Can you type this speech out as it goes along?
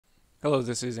Hello,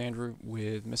 this is Andrew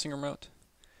with Missing Remote.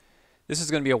 This is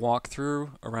going to be a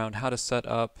walkthrough around how to set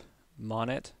up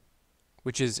Monit,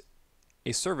 which is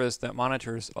a service that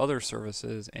monitors other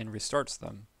services and restarts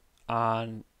them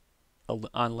on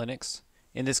Linux.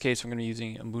 In this case, we're going to be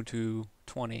using Ubuntu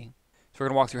 20. So we're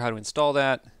going to walk through how to install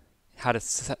that, how to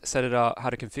set it up,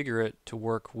 how to configure it to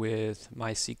work with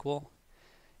MySQL.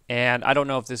 And I don't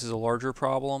know if this is a larger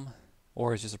problem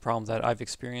or it's just a problem that I've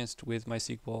experienced with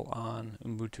MySQL on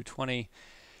Ubuntu 20.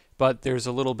 But there's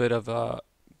a little bit of a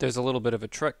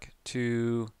trick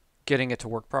to getting it to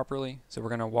work properly. So we're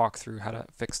going to walk through how to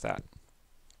fix that.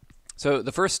 So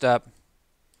the first step,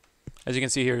 as you can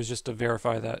see here, is just to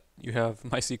verify that you have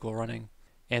MySQL running.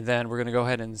 And then we're going to go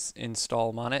ahead and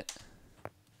install Monit.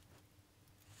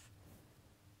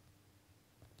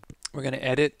 We're going to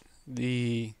edit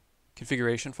the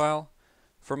configuration file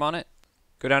for Monit.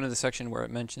 Go down to the section where it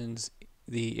mentions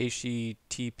the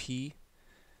HTTP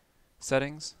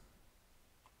settings,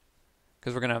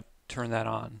 because we're going to turn that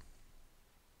on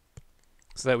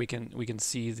so that we can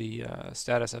see the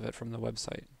status of it from the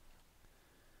website.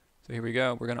 So here we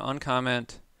go. We're going to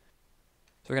uncomment.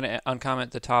 So we're going to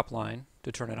uncomment the top line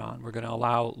to turn it on. We're going to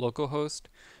allow localhost.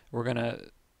 We're going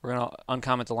to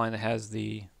uncomment the line that has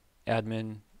the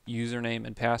admin username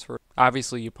and password.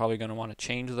 Obviously, you're probably going to want to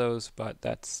change those, but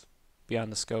that's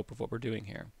beyond the scope of what we're doing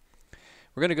here.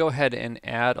 We're going to go ahead and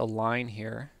add a line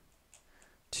here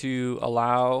to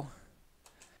allow.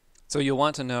 So you'll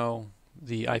want to know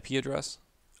the IP address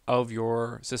of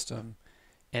your system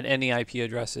and any IP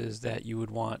addresses that you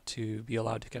would want to be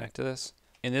allowed to connect to this.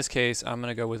 In this case, I'm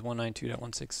going to go with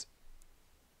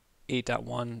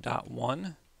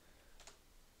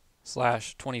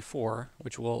 192.168.1.1/24,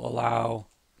 which will allow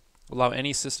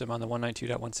any system on the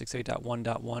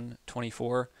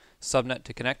 192.168.1.1/24 subnet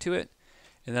to connect to it.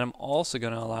 And then I'm also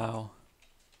going to allow,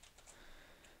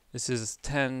 this is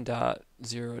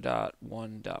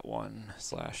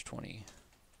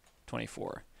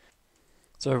 10.0.1.1/2024.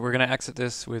 So we're going to exit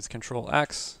this with Control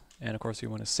X, and of course we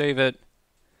want to save it.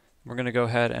 We're going to go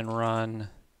ahead and run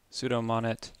sudo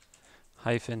monit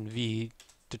 -v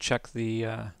to check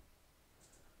the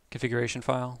configuration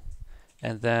file.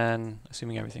 And then,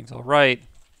 assuming everything's all right,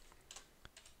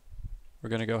 we're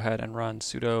going to go ahead and run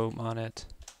sudo monit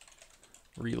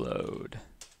reload.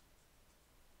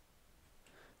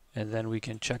 And then we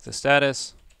can check the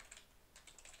status.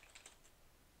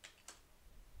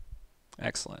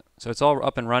 Excellent. So it's all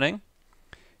up and running.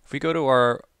 If we go to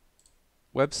our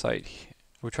website,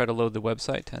 we'll try to load the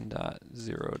website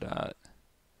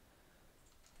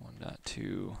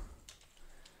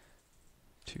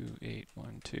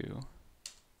 10.0.1.2.2812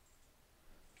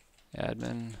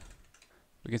 admin.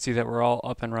 We can see that we're all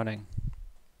up and running.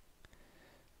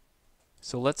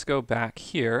 So let's go back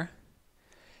here,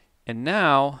 and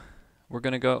now we're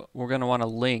going to want to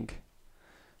link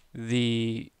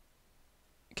the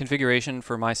configuration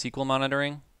for MySQL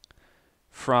monitoring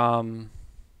from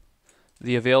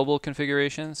the available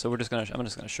configuration. So I'm just going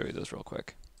to show you those real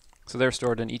quick. So they're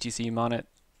stored in etc monit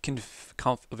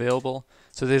conf available.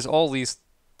 So there's all these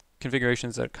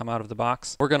configurations that come out of the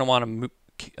box. We're going to want to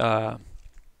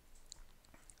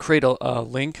create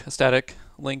a static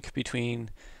link between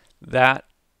the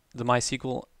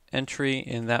MySQL entry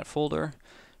in that folder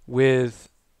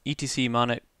with etc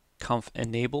monit conf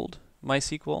enabled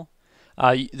MySQL.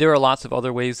 There are lots of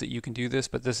other ways that you can do this,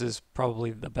 but this is probably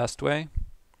the best way.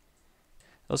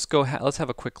 Let's have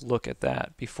a quick look at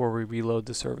that before we reload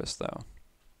the service, though.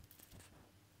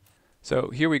 So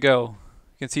here we go.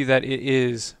 You can see that it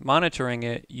is monitoring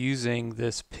it using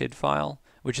this PID file,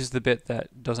 which is the bit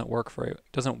that doesn't work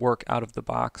out of the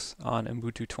box on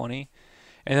Ubuntu 20.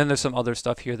 And then there's some other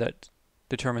stuff here that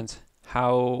determines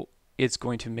how it's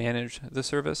going to manage the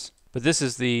service. But this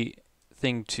is the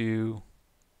thing to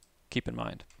keep in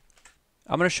mind.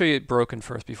 I'm going to show you it broken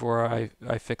first before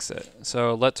I fix it.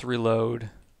 So let's reload.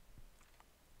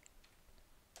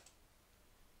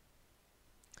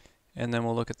 And then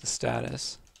we'll look at the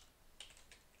status.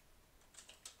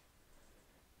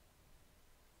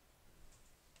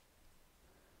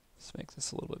 Let's make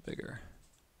this a little bit bigger.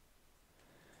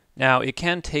 Now it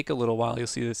can take a little while. You'll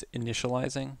see this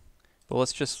initializing, but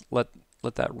let's just let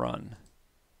that run.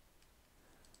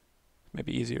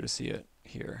 Maybe easier to see it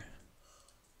here.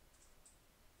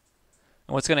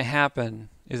 And what's going to happen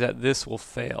is that this will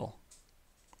fail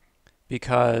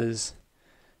because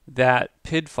that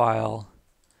PID file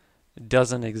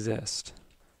doesn't exist.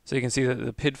 So you can see that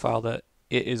the PID file that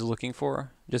it is looking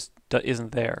for just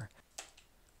isn't there.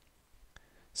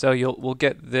 So we'll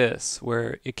get this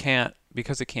where it can't,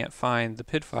 because it can't find the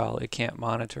PID file, it can't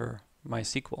monitor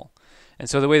MySQL. And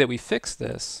so the way that we fix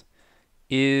this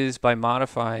is by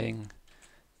modifying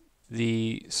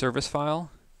the service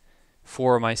file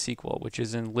for MySQL, which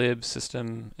is in lib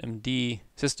systemd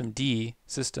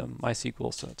system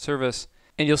MySQL service.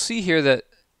 And you'll see here that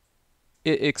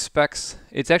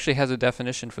it actually has a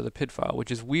definition for the PID file,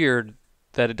 which is weird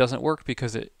that it doesn't work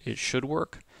because it should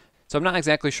work. So I'm not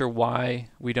exactly sure why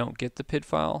we don't get the PID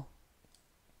file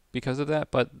because of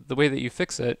that, but the way that you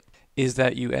fix it is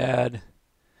that you add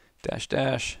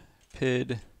 --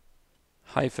 PID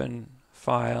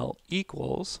 -file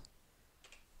equals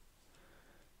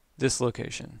this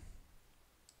location.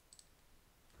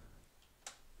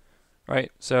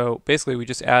 Right? So basically we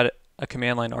just add a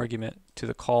command line argument to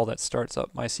the call that starts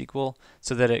up MySQL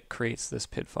so that it creates this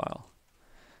PID file.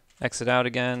 Exit out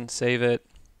again, save it,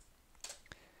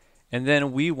 and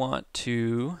then we want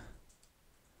to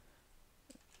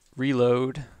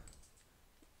reload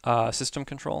system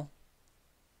control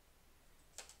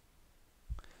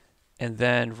and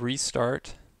then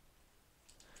restart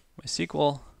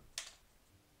MySQL,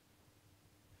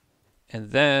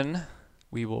 and then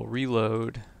we will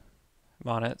reload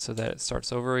Monit so that it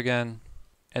starts over again,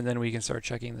 and then we can start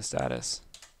checking the status.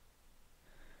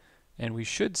 And we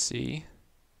should see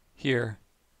here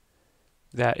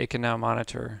that it can now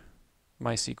monitor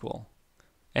MySQL.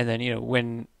 And then,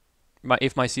 when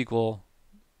if MySQL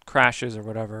crashes or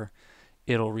whatever,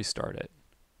 it'll restart it.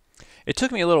 It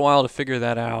took me a little while to figure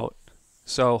that out,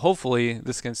 so hopefully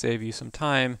this can save you some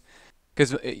time,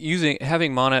 because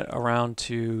having Monit around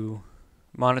to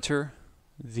monitor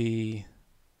the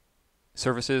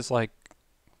services like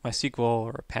MySQL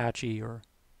or Apache or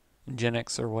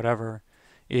Nginx or whatever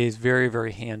is very,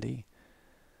 very handy.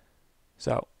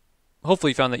 So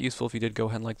hopefully you found that useful. If you did, go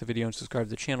ahead and like the video and subscribe to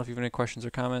the channel. If you have any questions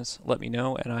or comments, let me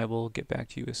know and I will get back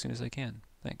to you as soon as I can.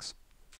 Thanks.